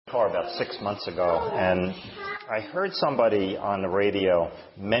car about 6 months ago, and I heard somebody on the radio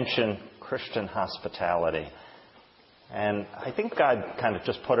mention Christian hospitality. And I think God kind of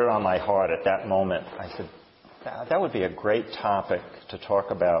just put it on my heart at that moment. I said, that would be a great topic to talk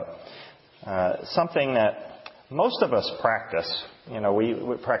about. Something that most of us practice. You know, we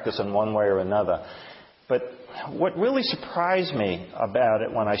practice in one way or another. But what really surprised me about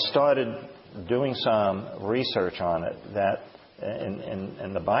it when I started doing some research on it, that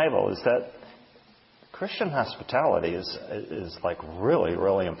in the Bible, is that Christian hospitality is like really,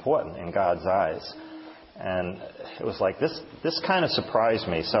 really important in God's eyes. And it was like this kind of surprised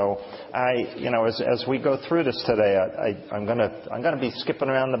me. So as we go through this today, I'm gonna be skipping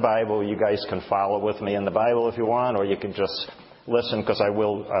around the Bible. You guys can follow with me in the Bible if you want, or you can just listen, because I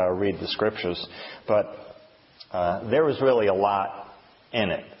will read the scriptures. But there is really a lot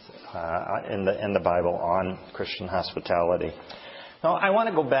in it in the Bible on Christian hospitality. Now I want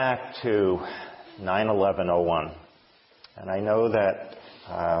to go back to 9/11/01, and I know that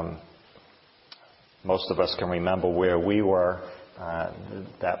most of us can remember where we were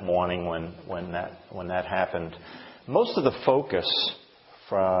that morning when that happened. Most of the focus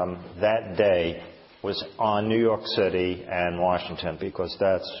from that day was on New York City and Washington, because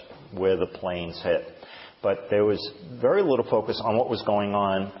that's where the planes hit. But there was very little focus on what was going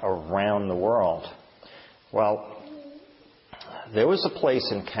on around the world. Well, there was a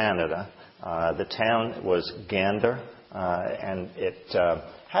place in Canada. The town was Gander, and it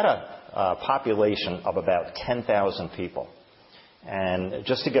had a population of about 10,000 people. And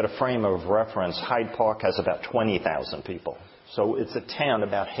just to get a frame of reference, Hyde Park has about 20,000 people. So it's a town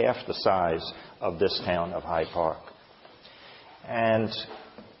about half the size of this town of Hyde Park. And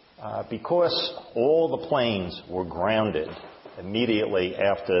because all the planes were grounded immediately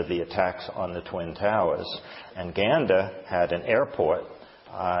after the attacks on the Twin Towers, and Gander had an airport,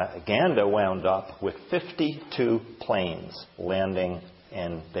 Gander wound up with 52 planes landing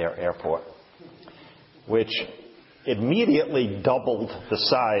in their airport, which immediately doubled the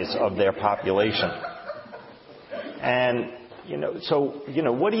size of their population. And,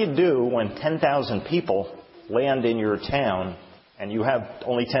 what do you do when 10,000 people land in your town and you have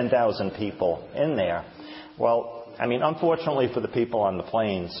only 10,000 people in there? Well, unfortunately for the people on the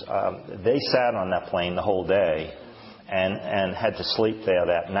planes, they sat on that plane the whole day and had to sleep there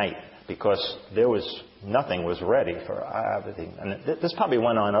that night, because nothing was ready for everything. And this probably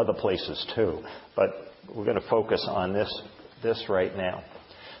went on other places too, but we're going to focus on this right now.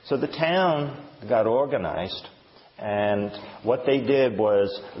 So the town got organized, and what they did was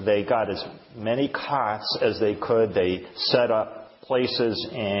they got as many cots as they could. They set up places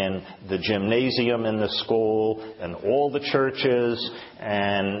in the gymnasium in the school and all the churches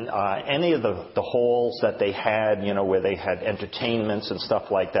and any of the halls that they had, where they had entertainments and stuff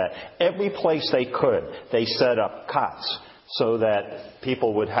like that. Every place they could, they set up cots so that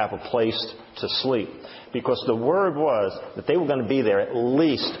people would have a place to sleep. Because the word was that they were going to be there at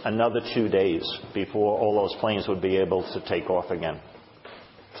least another 2 days before all those planes would be able to take off again.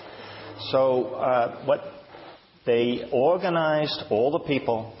 So they organized all the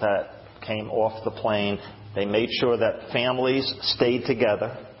people that came off the plane. They made sure that families stayed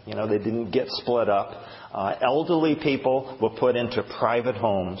together. They didn't get split up. Elderly people were put into private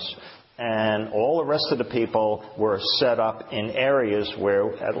homes. And all the rest of the people were set up in areas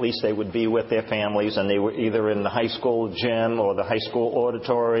where at least they would be with their families, and they were either in the high school gym or the high school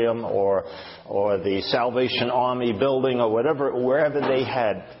auditorium or the Salvation Army building or wherever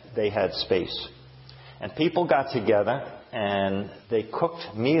they had space. And people got together and they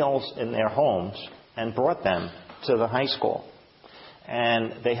cooked meals in their homes and brought them to the high school.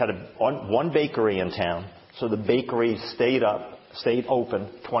 And they had one bakery in town, so the bakery stayed open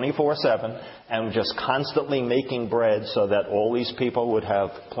 24/7 and just constantly making bread so that all these people would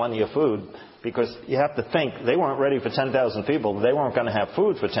have plenty of food. Because you have to think, they weren't ready for 10,000 people. They weren't going to have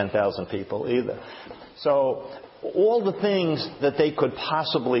food for 10,000 people either. So all the things that they could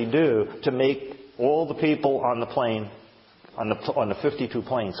possibly do to make all the people on the plane, on the 52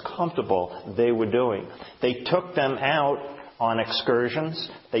 planes, comfortable, they were doing. They took them out on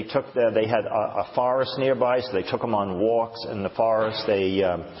excursions. They had a forest nearby, so they took them on walks in the forest. They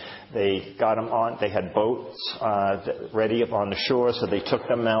got them on. They had boats ready up on the shore, so they took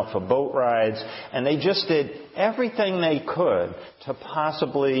them out for boat rides. And they just did everything they could to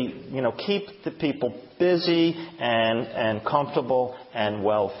possibly, keep the people busy and comfortable and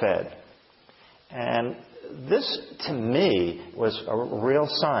well fed. And this, to me, was a real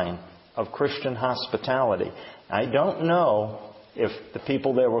sign of Christian hospitality. I don't know if the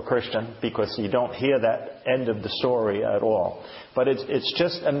people there were Christian, because you don't hear that end of the story at all. But it's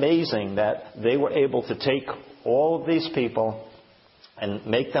just amazing that they were able to take all of these people and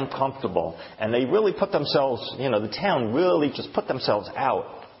make them comfortable. And they really put themselves, the town really just put themselves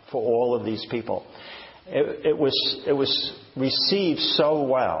out for all of these people. It was received so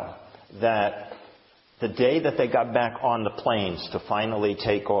well that the day that they got back on the planes to finally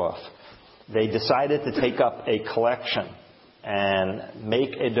take off, they decided to take up a collection and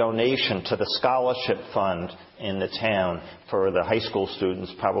make a donation to the scholarship fund in the town for the high school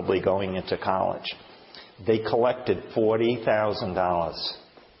students probably going into college. They collected $40,000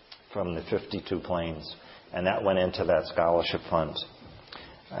 from the 52 planes, and that went into that scholarship fund.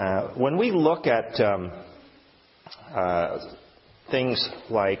 When we look at things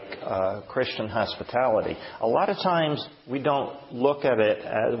like Christian hospitality, a lot of times we don't look at it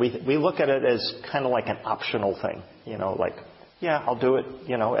as, we look at it as kind of like an optional thing. Like, yeah, I'll do it,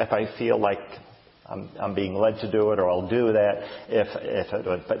 if I feel like I'm being led to do it, or I'll do that if it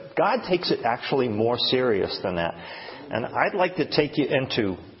would. But God takes it actually more serious than that. And I'd like to take you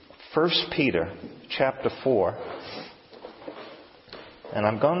into 1 Peter chapter 4. And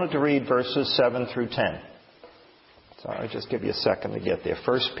I'm going to read verses 7 through 10. So I'll just give you a second to get there.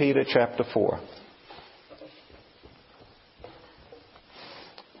 1 Peter chapter 4.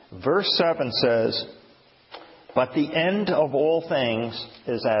 Verse 7 says, "But the end of all things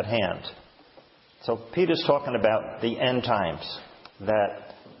is at hand." So Peter's talking about the end times.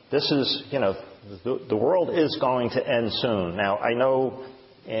 That this is, the world is going to end soon. Now, I know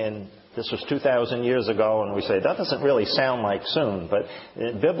this was 2,000 years ago, and we say that doesn't really sound like soon, but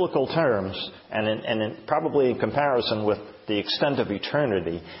in biblical terms, and probably in comparison with the extent of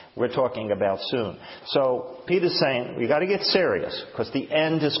eternity, we're talking about soon. So Peter's saying we got to get serious, because the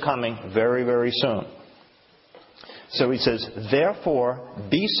end is coming very, very soon. So he says, "Therefore,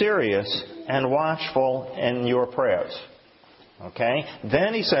 be serious and watchful in your prayers." Okay?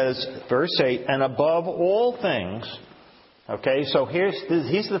 Then he says, verse 8, "And above all things," okay, so here's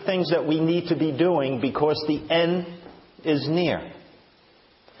the things that we need to be doing because the end is near.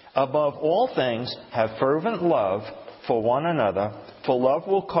 "Above all things, have fervent love for one another, for love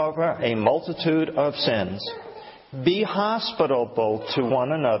will cover a multitude of sins. Be hospitable to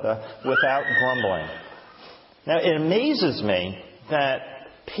one another without grumbling." Now, it amazes me that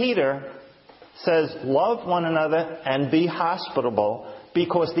Peter says, love one another and be hospitable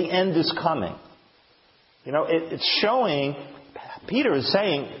because the end is coming. It's showing, Peter is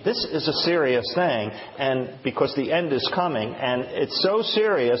saying, this is a serious thing, and because the end is coming, and it's so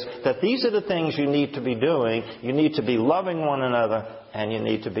serious that these are the things you need to be doing. You need to be loving one another, and you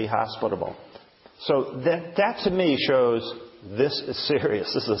need to be hospitable. So that to me shows this is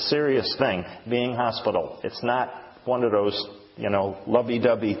serious. This is a serious thing, being hospitable. It's not one of those,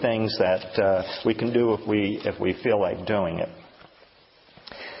 lovey-dovey things that we can do if we feel like doing it.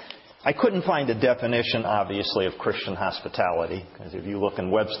 I couldn't find a definition, obviously, of Christian hospitality, because if you look in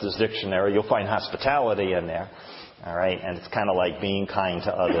Webster's dictionary, you'll find hospitality in there. All right, and it's kind of like being kind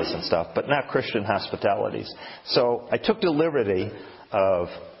to others and stuff, but not Christian hospitalities. So I took the liberty of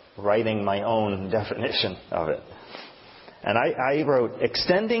writing my own definition of it. And I wrote,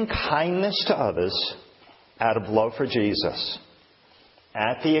 extending kindness to others out of love for Jesus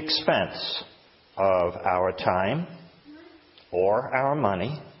at the expense of our time or our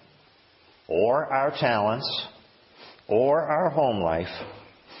money or our talents or our home life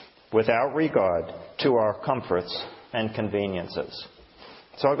without regard to our comforts and conveniences.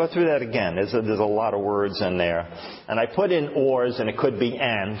 So I'll go through that again. There's a lot of words in there. And I put in ors, and it could be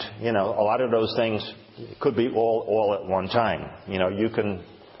and. A lot of those things could be all at one time.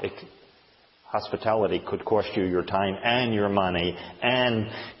 Hospitality could cost you your time and your money and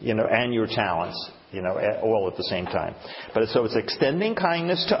your talents, all at the same time. But so it's extending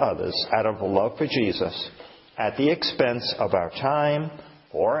kindness to others out of love for Jesus at the expense of our time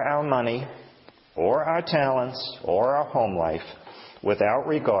or our money or our talents or our home life without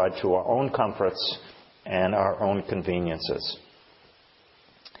regard to our own comforts and our own conveniences.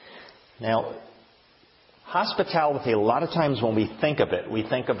 Now, hospitality, a lot of times when we think of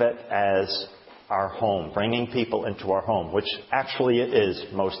it as our home, bringing people into our home, which actually it is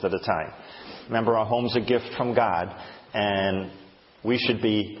most of the time. Remember, our home's a gift from God, and we should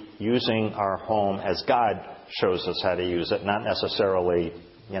be using our home as God shows us how to use it, not necessarily,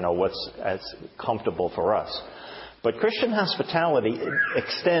 what's as comfortable for us. But Christian hospitality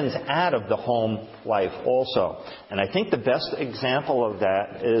extends out of the home life also. And I think the best example of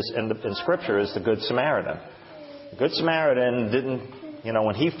that is in Scripture is the Good Samaritan. The Good Samaritan didn't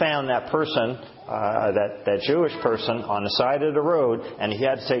when he found that person, that Jewish person on the side of the road, and he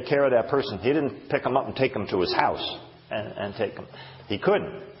had to take care of that person, he didn't pick him up and take him to his house and take him. He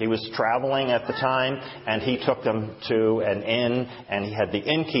couldn't. He was traveling at the time, and he took them to an inn, and he had the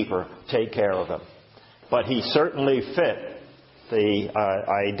innkeeper take care of him. But he certainly fit the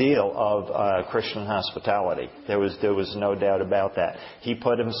ideal of Christian hospitality. There was no doubt about that. He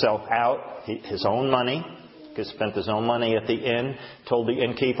put himself out, his own money. He spent his own money at the inn, told the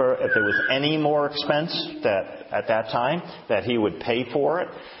innkeeper if there was any more expense at that time, that he would pay for it.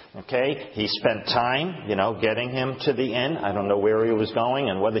 Okay? He spent time, getting him to the inn. I don't know where he was going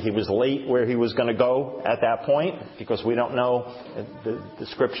and whether he was late where he was going to go at that point, because we don't know. The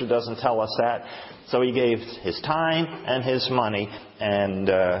Scripture doesn't tell us that. So he gave his time and his money, and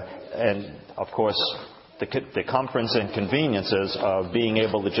of course, the comforts and conveniences of being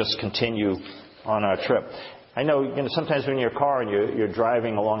able to just continue on our trip. I know, sometimes when you're in your car and you're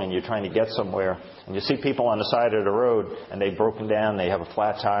driving along and you're trying to get somewhere, and you see people on the side of the road and they've broken down, they have a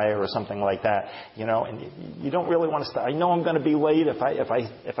flat tire or something like that, and you don't really want to stop. I know I'm going to be late if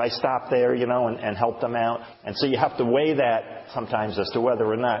I stop there, and help them out. And so you have to weigh that sometimes as to whether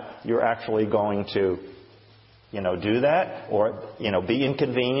or not you're actually going to, do that, or, be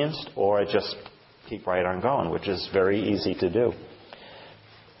inconvenienced, or just keep right on going, which is very easy to do.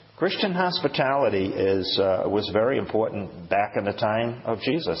 Christian hospitality was very important back in the time of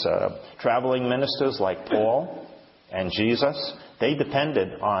Jesus. Traveling ministers like Paul and Jesus, they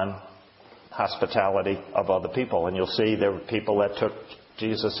depended on hospitality of other people. And you'll see there were people that took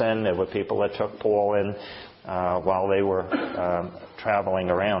Jesus in, there were people that took Paul in while they were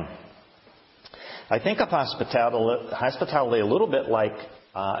traveling around. I think of hospitality a little bit like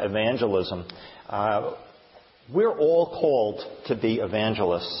evangelism. We're all called to be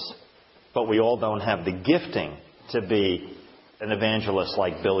evangelists, but we all don't have the gifting to be an evangelist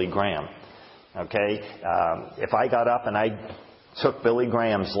like Billy Graham. Okay? If I got up and I took Billy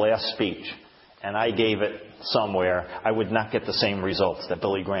Graham's last speech and I gave it somewhere, I would not get the same results that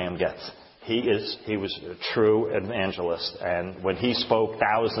Billy Graham gets. He was a true evangelist, and when he spoke,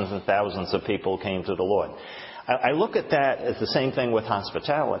 thousands and thousands of people came to the Lord. I look at that as the same thing with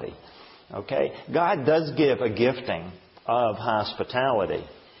hospitality. Okay? God does give a gifting of hospitality,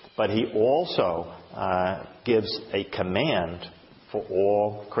 but He also gives a command for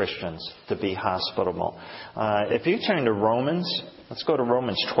all Christians to be hospitable. If you turn to Romans, let's go to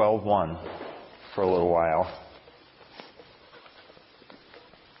Romans 12:1 for a little while.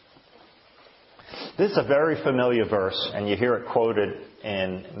 This is a very familiar verse, and you hear it quoted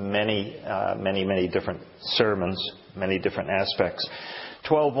in many different sermons, many different aspects.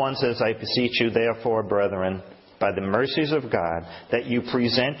 12:1 says, I beseech you, therefore, brethren, by the mercies of God, that you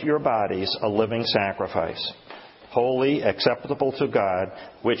present your bodies a living sacrifice, holy, acceptable to God,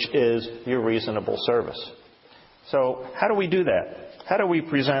 which is your reasonable service. So, how do we do that? How do we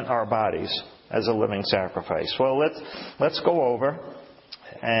present our bodies as a living sacrifice? Well, let's go over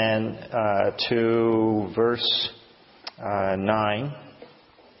and to verse 9.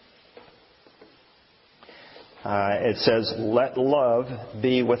 It says, let love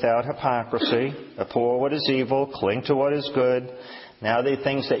be without hypocrisy. Abhor what is evil. Cling to what is good. Now the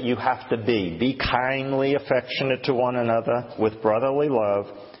things that you have to be. Be kindly affectionate to one another with brotherly love,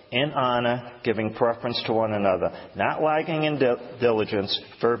 in honor, giving preference to one another. Not lagging in diligence,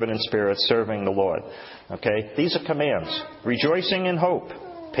 fervent in spirit, serving the Lord. Okay? These are commands. Rejoicing in hope.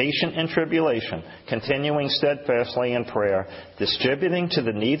 Patient in tribulation, continuing steadfastly in prayer, distributing to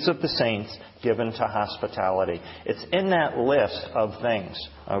the needs of the saints, given to hospitality. It's in that list of things,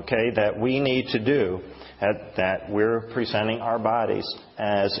 okay, that we need to do, that we're presenting our bodies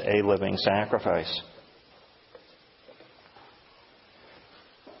as a living sacrifice.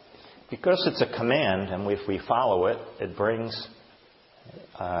 Because it's a command, and if we follow it, it brings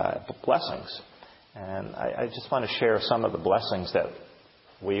blessings. And I just want to share some of the blessings that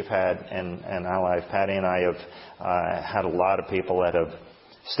we've had in our life. Patty and I have had a lot of people that have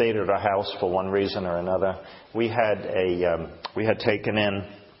stayed at our house for one reason or another. We had taken in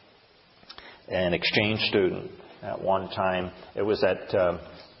an exchange student at one time. It was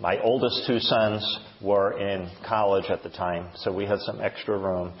my oldest two sons were in college at the time, so we had some extra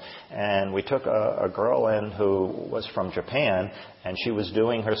room. And we took a girl in who was from Japan, and she was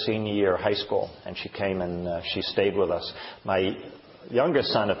doing her senior year of high school. And she came and she stayed with us. My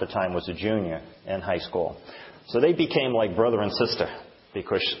youngest son at the time was a junior in high school. So they became like brother and sister,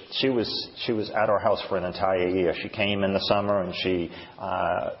 because she was at our house for an entire year. She came in the summer, and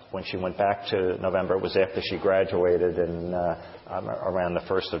when she went back to November, it was after she graduated around the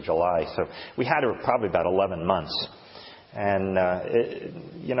 1st of July. So we had her probably about 11 months. And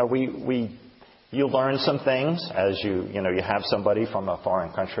you learn some things as you have somebody from a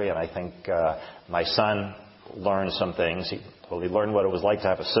foreign country, and I think my son learned some things. He learned what it was like to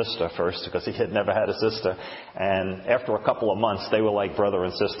have a sister first, because he had never had a sister. And after a couple of months, they were like brother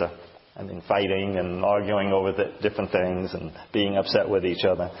and sister. I mean, fighting and arguing over different things and being upset with each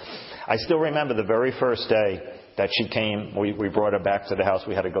other. I still remember the very first day that she came. We brought her back to the house.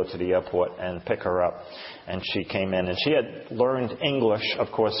 We had to go to the airport and pick her up. And she came in, and she had learned English, of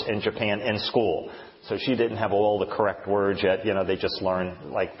course, in Japan in school. So she didn't have all the correct words yet. They just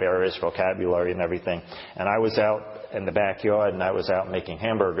learned like various vocabulary and everything. And I was out in the backyard, and I was out making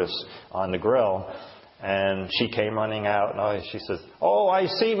hamburgers on the grill. And she came running out, and she says, "Oh, I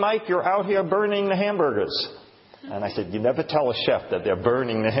see, Mike, you're out here burning the hamburgers." And I said, "You never tell a chef that they're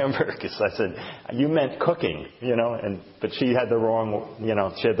burning the hamburgers." I said, "You meant cooking, but she had the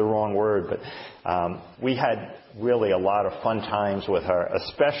wrong word. But we had really a lot of fun times with her,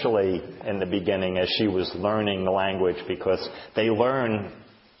 especially in the beginning as she was learning the language, because they learn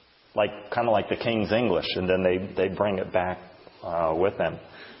kind of like the King's English, and then they bring it back with them.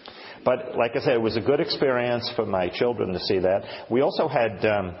 But like I said, it was a good experience for my children to see that. We also had,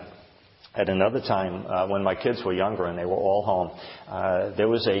 at another time, when my kids were younger and they were all home, there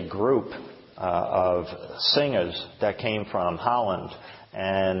was a group of singers that came from Holland.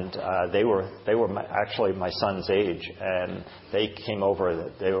 And they were actually my son's age, and they came over.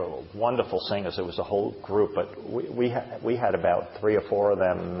 They were wonderful singers. It was a whole group, but we had about 3 or 4 of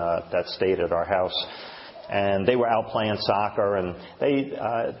them that stayed at our house. And they were out playing soccer, and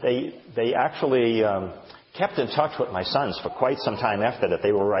they actually kept in touch with my sons for quite some time after that.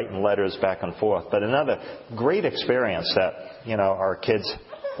 They were writing letters back and forth. But another great experience that our kids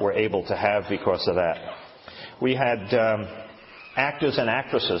were able to have because of that. We had actors and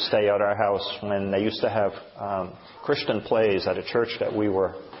actresses stay at our house when they used to have Christian plays at a church that we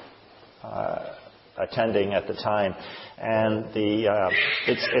were attending at the time. And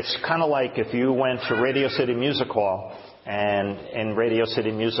it's kind of like if you went to Radio City Music Hall, and in Radio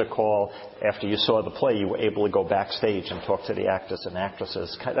City Music Hall, after you saw the play, you were able to go backstage and talk to the actors and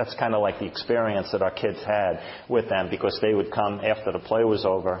actresses. That's kind of like the experience that our kids had with them, because they would come after the play was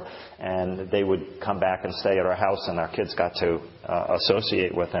over, and they would come back and stay at our house, and our kids got to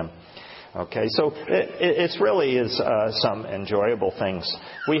associate with them. Okay, so it really is some enjoyable things.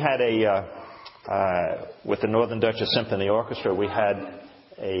 We had with the Northern Dutchess Symphony Orchestra, we had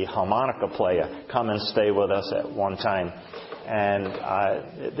a harmonica player come and stay with us at one time. And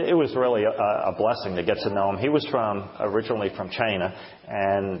it was really a blessing to get to know him. He was originally from China,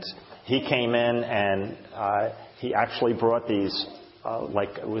 and he came in, and he actually brought these,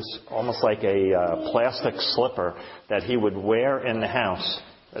 it was almost like a plastic slipper that he would wear in the house.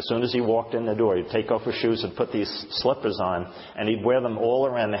 As soon as he walked in the door, he'd take off his shoes and put these slippers on, and he'd wear them all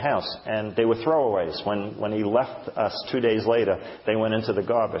around the house. And they were throwaways. When he left us 2 days later, they went into the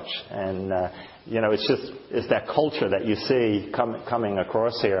garbage. And, it's that culture that you see coming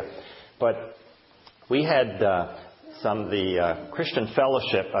across here. But we had the Christian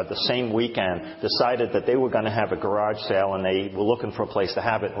Fellowship the same weekend decided that they were going to have a garage sale, and they were looking for a place to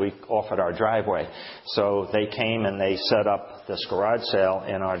have it. We offered our driveway. So they came and they set up this garage sale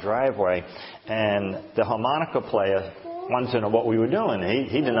in our driveway, and the harmonica player wanted to know what we were doing.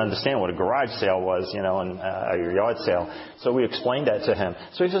 He didn't understand what a garage sale was, and a yard sale. So we explained that to him.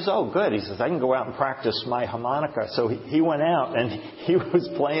 So he says, "Oh, good." He says, "I can go out and practice my harmonica." So he went out, and he was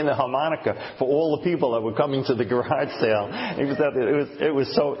playing the harmonica for all the people that were coming to the garage sale. It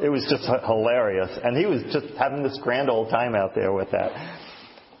was just hilarious. And he was just having this grand old time out there with that.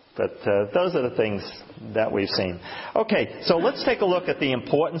 But those are the things that we've seen. Okay, so let's take a look at the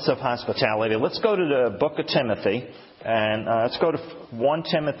importance of hospitality. Let's go to the book of Timothy, and let's go to 1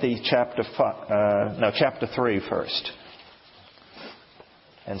 Timothy chapter 3 first.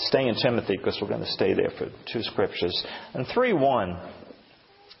 And stay in Timothy, because we're going to stay there for 2 scriptures. And 3:1,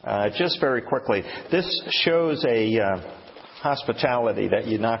 just very quickly, this shows a hospitality that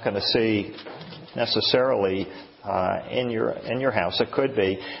you're not going to see necessarily in your house. It could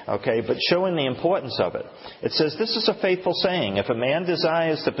be, okay, but showing the importance of it. It says, "This is a faithful saying. If a man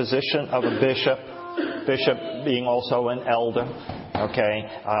desires the position of a bishop being also an elder, okay,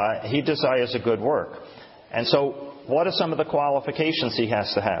 he desires a good work." And so, what are some of the qualifications he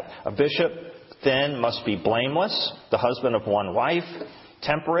has to have? A bishop then must be blameless, the husband of one wife,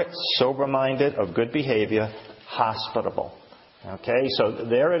 temperate, sober-minded, of good behavior, hospitable. Okay, so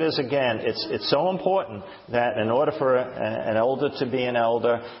there it is again. It's so important that in order for an elder to be an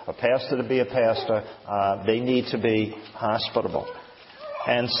elder, a pastor to be a pastor, they need to be hospitable.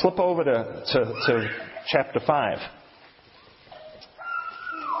 And slip over to chapter 5.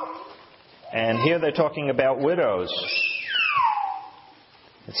 And here they're talking about widows.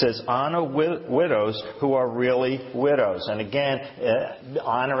 It says, honor widows who are really widows. And again,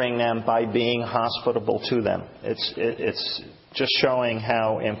 honoring them by being hospitable to them. It's just showing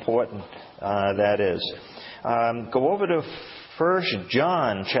how important that is. Go over to 1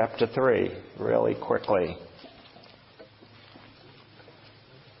 John chapter 3 really quickly.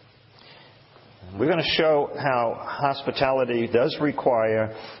 We're going to show how hospitality does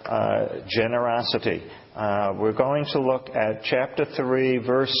require generosity. We're going to look at chapter 3,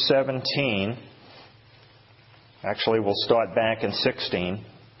 verse 17. Actually, we'll start back in 16. It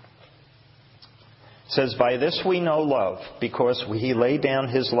says, by this we know love, because He laid down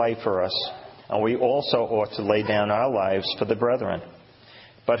His life for us, and we also ought to lay down our lives for the brethren.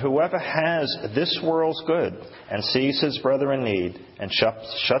 But whoever has this world's good and sees his brother in need and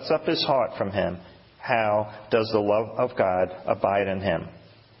shuts up his heart from him, how does the love of God abide in him?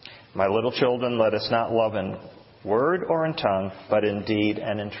 My little children, let us not love in word or in tongue, but in deed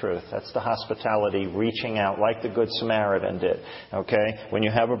and in truth. That's the hospitality, reaching out like the Good Samaritan did. Okay? When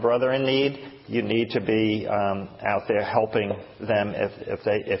you have a brother in need, you need to be out there helping them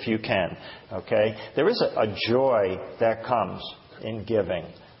if you can. Okay? There is a joy that comes in giving.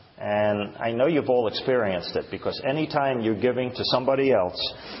 And I know you've all experienced it, because anytime you're giving to somebody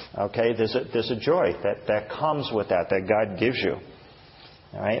else, okay, there's a joy that comes with that God gives you.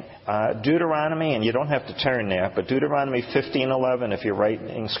 All right? Deuteronomy, and you don't have to turn there, but Deuteronomy 15:11, if you're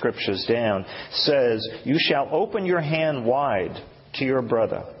writing scriptures down, says, you shall open your hand wide to your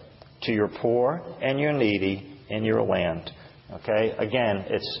brother, to your poor and your needy in your land. Okay? Again,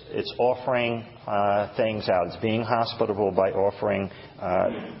 it's offering things out. It's being hospitable by offering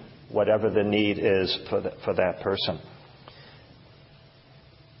whatever the need is for that person.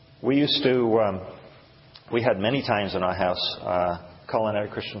 We used to, we had many times in our house Culinary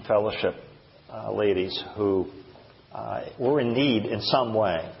Christian Fellowship ladies who were in need in some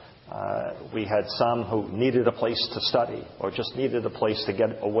way. We had some who needed a place to study or just needed a place to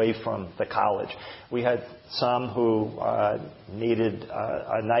get away from the college. We had some who needed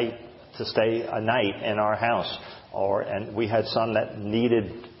a night to stay a night in our house. And we had some that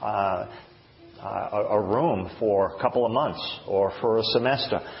needed a room for a couple of months or for a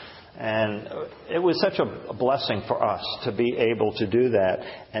semester. And it was such a blessing for us to be able to do that.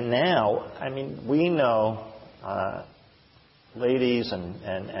 And now, I mean, we know ladies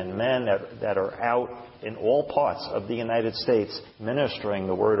and men that are out in all parts of the United States ministering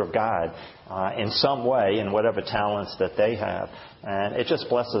the Word of God in some way, in whatever talents that they have. And it just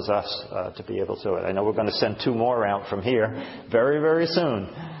blesses us to be able to. I know we're going to send 2 more out from here very, very soon.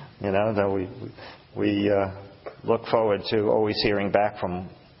 You know, that we look forward to always hearing back from,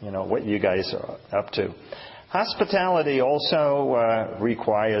 you know, what you guys are up to. Hospitality also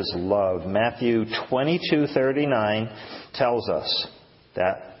requires love. Matthew 22:39 tells us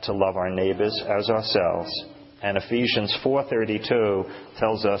that to love our neighbors as ourselves. And Ephesians 4:32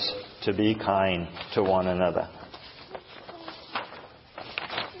 tells us to be kind to one another.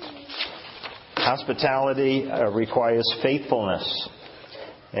 Hospitality requires faithfulness.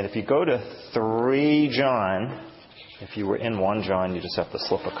 And if you go to 3 John, if you were in 1 John, you just have to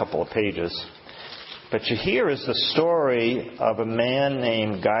slip a couple of pages. But here is the story of a man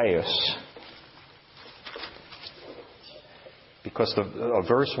named Gaius. Because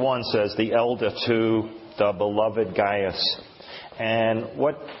verse 1 says, the elder to the beloved Gaius. And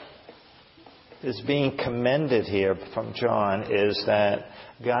what is being commended here from John is that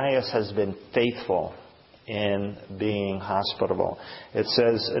Gaius has been faithful in being hospitable. It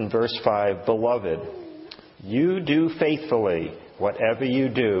says in verse 5, beloved, you do faithfully whatever you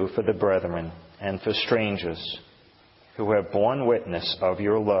do for the brethren and for strangers who have borne witness of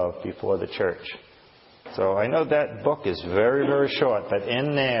your love before the church. So I know that book is very, very short, but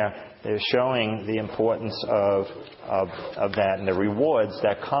in there, they're showing the importance of that and the rewards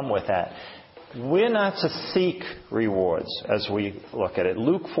that come with that. We're not to seek rewards as we look at it.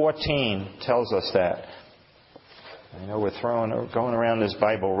 Luke 14 tells us that. I know we're going around this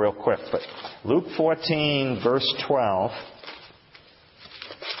Bible real quick, but Luke 14, verse 12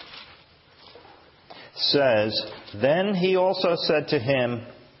 says, then he also said to him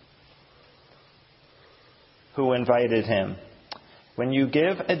who invited him, when you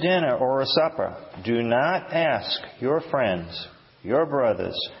give a dinner or a supper, do not ask your friends, your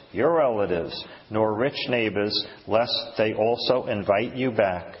brothers, your relatives, nor rich neighbors, lest they also invite you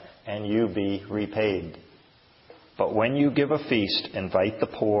back and you be repaid. But when you give a feast, invite the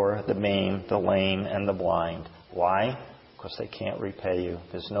poor, the maimed, the lame, and the blind. Why? Because they can't repay you.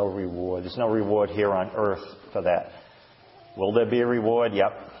 There's no reward. There's no reward here on earth for that. Will there be a reward?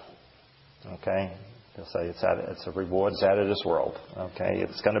 Yep. Okay? They'll say it's a rewards out of this world. Okay?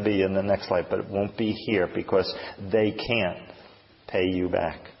 It's going to be in the next life, but it won't be here because they can't pay you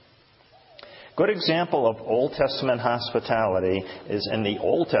back. Good example of Old Testament hospitality is in the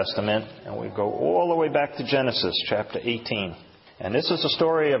Old Testament, and we go all the way back to Genesis chapter 18. And this is the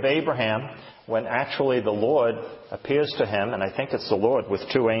story of Abraham when actually the Lord appears to him, and I think it's the Lord with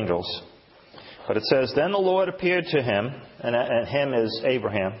two angels. But it says, "Then the Lord appeared to him," and him is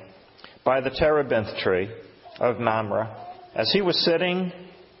Abraham, "by the terebinth tree of Mamre, as he was sitting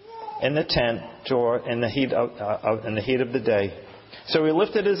in the tent door in the heat of the day. So he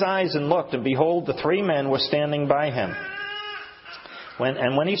lifted his eyes and looked, and behold, the three men were standing by him.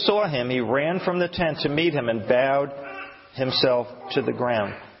 When he saw him, he ran from the tent to meet him and bowed himself to the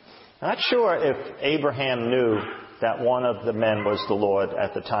ground." Not sure if Abraham knew that one of the men was the Lord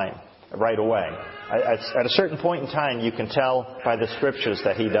at the time, right away. At a certain point in time, you can tell by the scriptures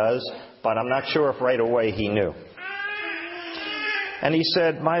that he does, but I'm not sure if right away he knew. And he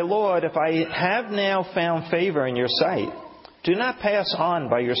said, "My Lord, if I have now found favor in your sight, do not pass on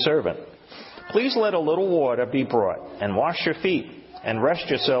by your servant. Please let a little water be brought, and wash your feet, and rest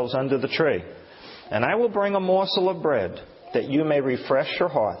yourselves under the tree. And I will bring a morsel of bread, that you may refresh your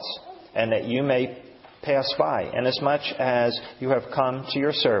hearts, and that you may pass by, inasmuch as you have come to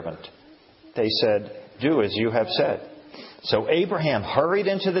your servant." They said, "Do as you have said." So Abraham hurried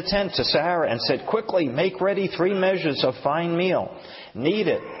into the tent to Sarah and said, "Quickly, make ready 3 measures of fine meal. Knead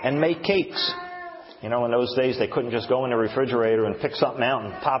it and make cakes." You know, in those days, they couldn't just go in the refrigerator and pick something out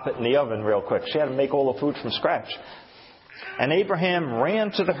and pop it in the oven real quick. She had to make all the food from scratch. And Abraham ran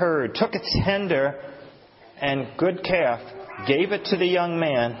to the herd, took a tender and good calf, gave it to the young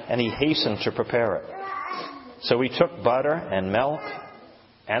man, and he hastened to prepare it. So he took butter and milk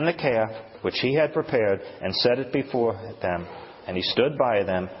and the calf, which he had prepared, and set it before them. And he stood by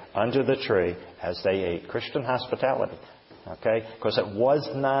them under the tree as they ate. Christian hospitality. Okay? Because it was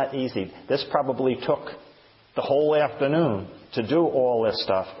not easy. This probably took the whole afternoon to do all this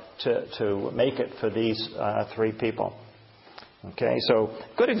stuff, to make it for these 3 people. Okay? So,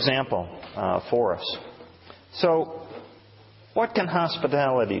 good example for us. So, what can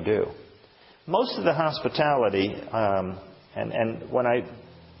hospitality do? Most of the hospitality, and when I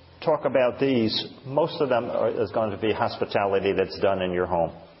talk about these, most of them is going to be hospitality that's done in your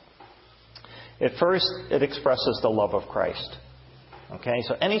home. At first, it expresses the love of Christ. Okay?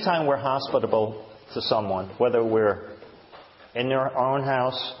 So anytime we're hospitable to someone, whether we're in our own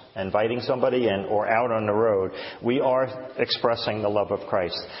house, inviting somebody in, or out on the road, we are expressing the love of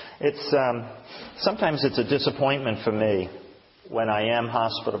Christ. Sometimes it's a disappointment for me when I am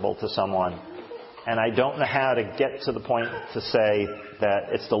hospitable to someone, and I don't know how to get to the point to say that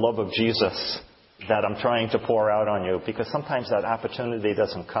it's the love of Jesus that I'm trying to pour out on you, because sometimes that opportunity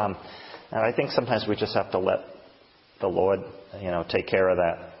doesn't come. And I think sometimes we just have to let the Lord, take care of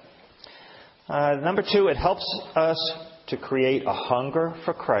that. Number 2, it helps us to create a hunger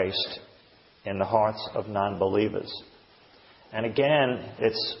for Christ in the hearts of non-believers. And again,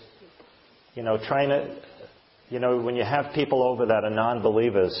 it's, trying to, when you have people over that are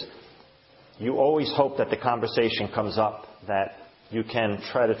non-believers, you always hope that the conversation comes up, that you can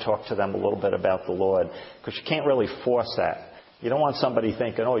try to talk to them a little bit about the Lord, because you can't really force that. You don't want somebody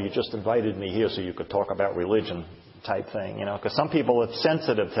thinking, "Oh, you just invited me here so you could talk about religion," type thing, because some people are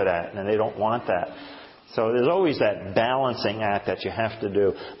sensitive to that and they don't want that. So there's always that balancing act that you have to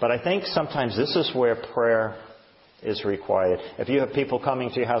do. But I think sometimes this is where prayer is required. If you have people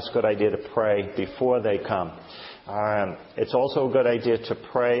coming to your house, good idea to pray before they come. It's also a good idea to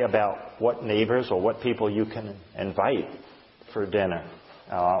pray about what neighbors or what people you can invite for dinner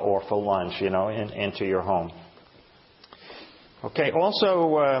or for lunch, into your home. Okay,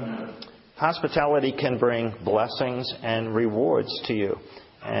 also, hospitality can bring blessings and rewards to you.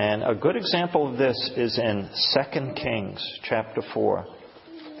 And a good example of this is in 2 Kings chapter 4.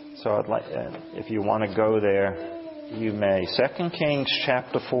 So I'd like, if you want to go there, you may. 2 Kings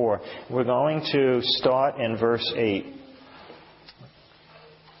chapter 4. We're going to start in verse 8.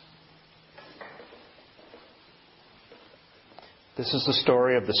 This is the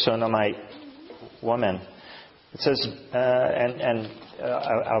story of the Shunammite woman. It says, and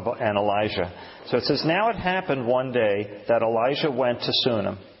Elijah. So it says, "Now it happened one day that Elijah went to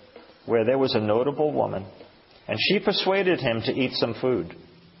Shunem, where there was a notable woman, and she persuaded him to eat some food.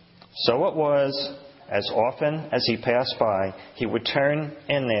 So it was, as often as he passed by, he would turn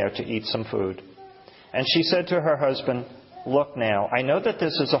in there to eat some food. And she said to her husband, 'Look now, I know that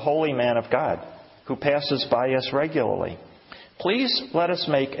this is a holy man of God, who passes by us regularly. Please let us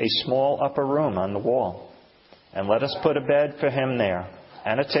make a small upper room on the wall, and let us put a bed for him there,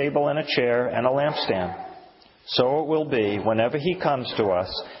 and a table and a chair and a lampstand. So it will be, whenever he comes to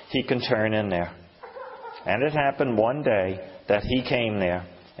us, he can turn in there. And it happened one day that he came there,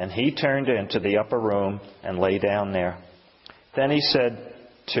 and he turned into the upper room and lay down there. Then he said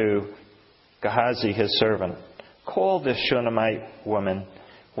to Gehazi, his servant, "Call this Shunammite woman."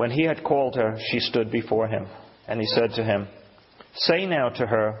 When he had called her, she stood before him. And he said to him, "Say now to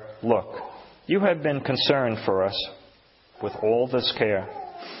her, 'Look, you have been concerned for us with all this care.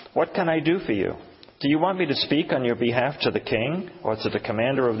 What can I do for you? Do you want me to speak on your behalf to the king or to the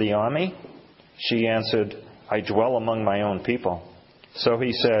commander of the army?" She answered, "I dwell among my own people." So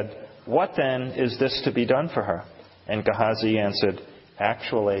he said, "What then is this to be done for her?" And Gehazi answered,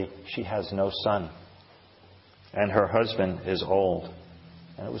 "Actually, she has no son, and her husband is old."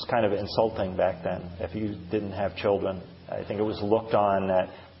 And it was kind of insulting back then. If you didn't have children, I think it was looked on that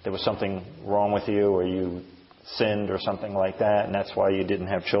there was something wrong with you, or you sinned or something like that, and that's why you didn't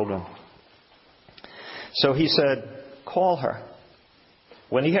have children. So he said, "Call her."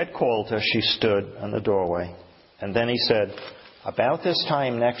 When he had called her, she stood in the doorway. And then he said, "About this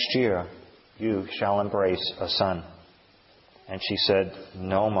time next year, you shall embrace a son." And she said,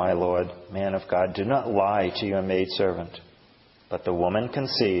 "No, my lord, man of God, do not lie to your maidservant." But the woman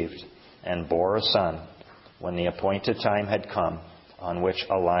conceived and bore a son when the appointed time had come, on which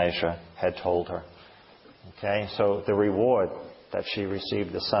Elijah had told her. Okay, so the reward that she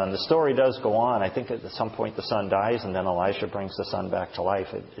received the son. The story does go on. I think at some point the son dies, and then Elisha brings the son back to life.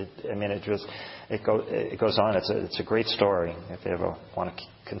 It goes on. It's a great story if you ever want to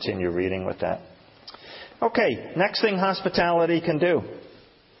continue reading with that. Okay, next thing hospitality can do.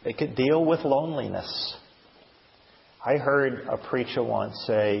 It can deal with loneliness. I heard a preacher once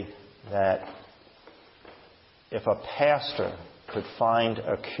say that if a pastor could find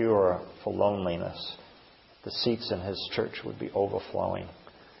a cure for loneliness, the seats in his church would be overflowing.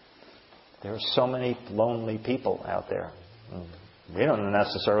 There are so many lonely people out there. We don't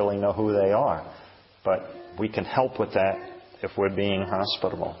necessarily know who they are, but we can help with that if we're being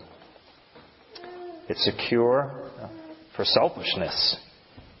hospitable. It's a cure for selfishness.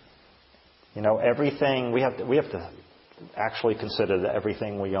 You know, everything we have to actually consider that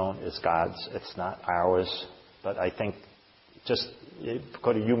everything we own is God's. It's not ours. But I think just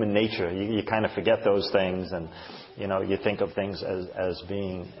go to human nature. You kind of forget those things, and you think of things as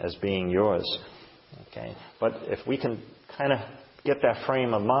being yours. Okay, but if we can kind of get that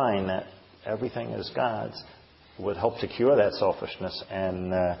frame of mind that everything is God's, it would help to cure that selfishness,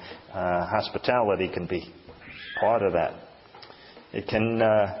 and hospitality can be part of that. It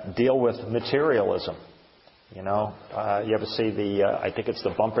can deal with materialism. You ever see I think it's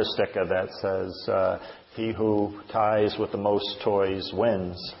the bumper sticker that says, "He who ties with the most toys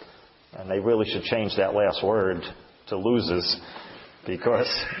wins." And they really should change that last word to loses,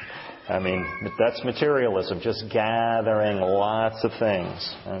 because, that's materialism, just gathering lots of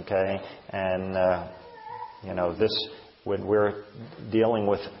things, okay? And, when we're dealing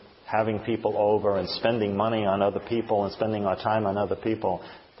with having people over and spending money on other people and spending our time on other people,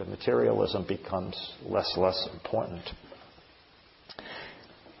 the materialism becomes less important.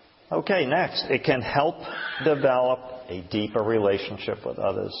 Okay, next, it can help develop a deeper relationship with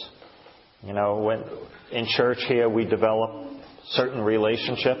others. When in church here we develop certain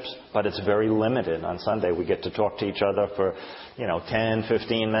relationships, but it's very limited. On Sunday we get to talk to each other for 10,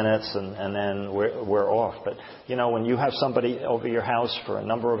 15 minutes, and then we're off. But when you have somebody over your house for a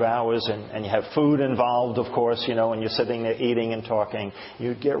number of hours, and you have food involved, of course, and you're sitting there eating and talking,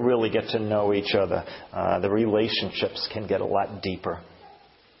 you really get to know each other. The relationships can get a lot deeper.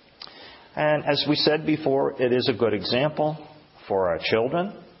 And as we said before, it is a good example for our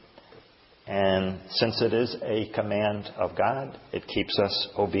children. And since it is a command of God, it keeps us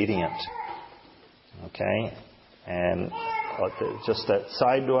obedient. Okay? And just a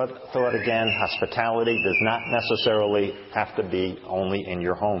side thought again, hospitality does not necessarily have to be only in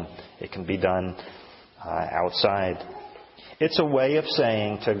your home. It can be done outside. It's a way of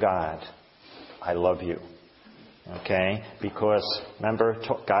saying to God, "I love you." Okay? Because, remember,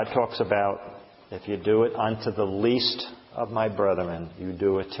 God talks about, if you do it unto the least of my brethren, you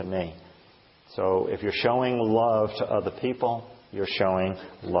do it to me. So if you're showing love to other people, you're showing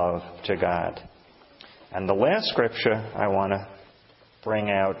love to God. And the last scripture I want to bring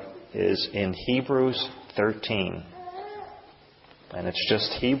out is in Hebrews 13. And it's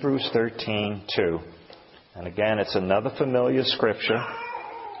just Hebrews 13:2. And again, it's another familiar scripture.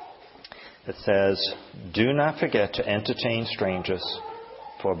 It says, "Do not forget to entertain strangers,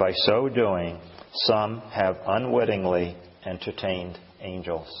 for by so doing, some have unwittingly entertained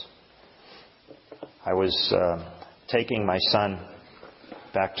angels." I was taking my son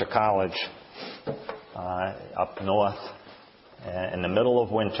back to college up north in the middle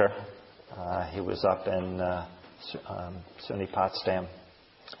of winter. He was up in SUNY Potsdam.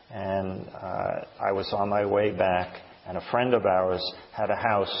 And I was on my way back, and a friend of ours had a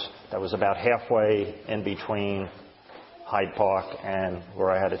house that was about halfway in between Hyde Park and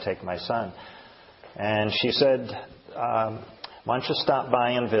where I had to take my son. And she said, why don't you stop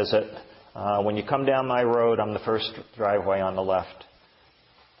by and visit? When you come down my road, I'm the first driveway on the left.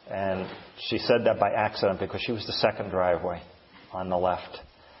 And she said that by accident because she was the second driveway on the left.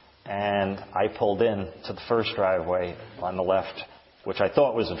 And I pulled in to the first driveway on the left, which I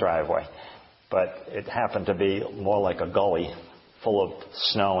thought was a driveway. But it happened to be more like a gully full of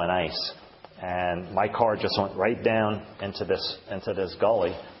snow and ice. And my car just went right down into this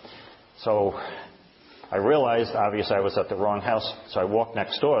gully. So I realized, obviously, I was at the wrong house. So I walked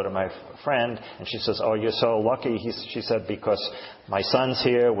next door to my friend, and she says, "Oh, you're so lucky," she said, "because my son's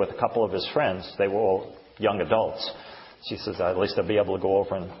here with a couple of his friends. They were all young adults." She says, "At least I'll be able to go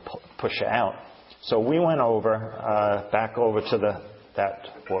over and push you out." So we went over, back over to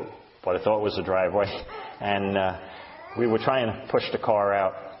what I thought was a driveway, and we were trying to push the car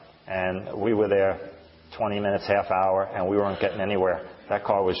out, and we were there 20 minutes, half hour, and we weren't getting anywhere. That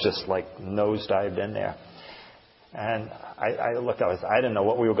car was just like nosedived in there. And I looked out, I didn't know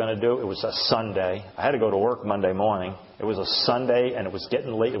what we were going to do. It was a Sunday. I had to go to work Monday morning. It was a Sunday, and it was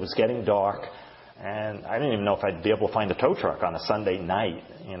getting late. It was getting dark. And I didn't even know if I'd be able to find a tow truck on a Sunday night,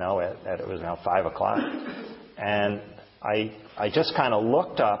 it was around 5 o'clock. And I just kind of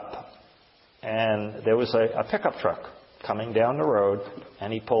looked up, and there was a pickup truck coming down the road,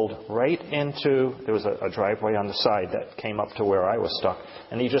 and he pulled right into, there was a driveway on the side that came up to where I was stuck,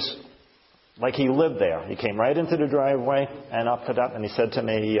 and he just, like he lived there. He came right into the driveway and up it up, and he said to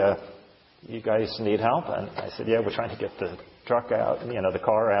me, "You guys need help?" And I said, "Yeah, we're trying to get the truck out, the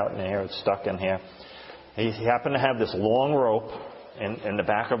car out in here. It's stuck in here." He happened to have this long rope in the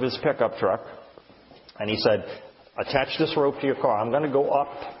back of his pickup truck, and he said, "Attach this rope to your car. I'm going to go up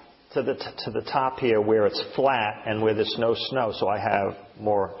to the top here where it's flat and where there's no snow, so I have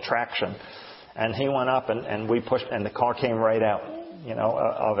more traction." And he went up, and we pushed, and the car came right out,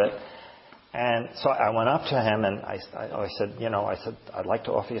 of it. And so I went up to him, and I said, "I'd like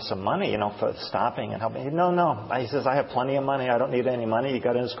to offer you some money, for stopping and helping." No. He says, "I have plenty of money. I don't need any money." He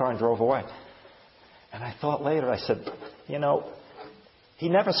got in his car and drove away. And I thought later, I said, he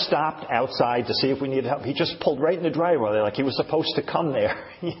never stopped outside to see if we needed help. He just pulled right in the driveway, like he was supposed to come there,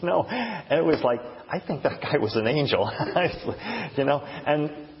 And it was like, I think that guy was an angel,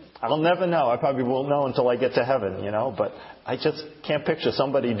 And I'll never know. I probably won't know until I get to heaven, But I just can't picture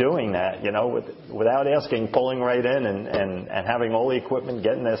somebody doing that, without asking, pulling right in and having all the equipment,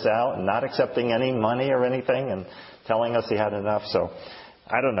 getting this out, and not accepting any money or anything, and telling us he had enough. So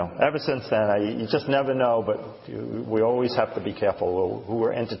I don't know. Ever since then, you just never know. But we always have to be careful who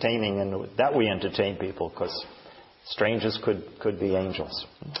we're entertaining and that we entertain people, because strangers could be angels.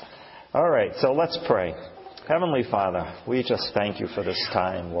 All right, so let's pray. Heavenly Father, we just thank you for this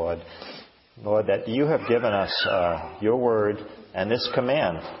time, Lord. Lord, that you have given us your word and this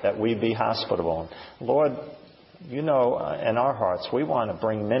command that we be hospitable. Lord, in our hearts, we want to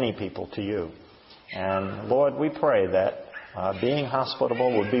bring many people to you. And Lord, we pray that being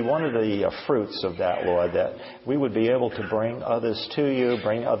hospitable would be one of the fruits of that, Lord, that we would be able to bring others to you,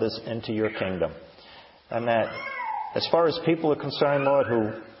 bring others into your kingdom. And that as far as people are concerned, Lord,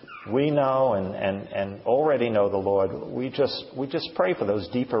 who we know and already know the Lord, we just pray for those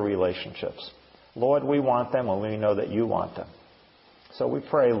deeper relationships. Lord, we want them, and we know that you want them. So we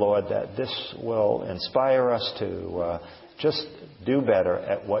pray, Lord, that this will inspire us to just do better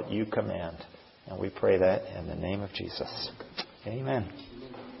at what you command. And we pray that in the name of Jesus. Amen.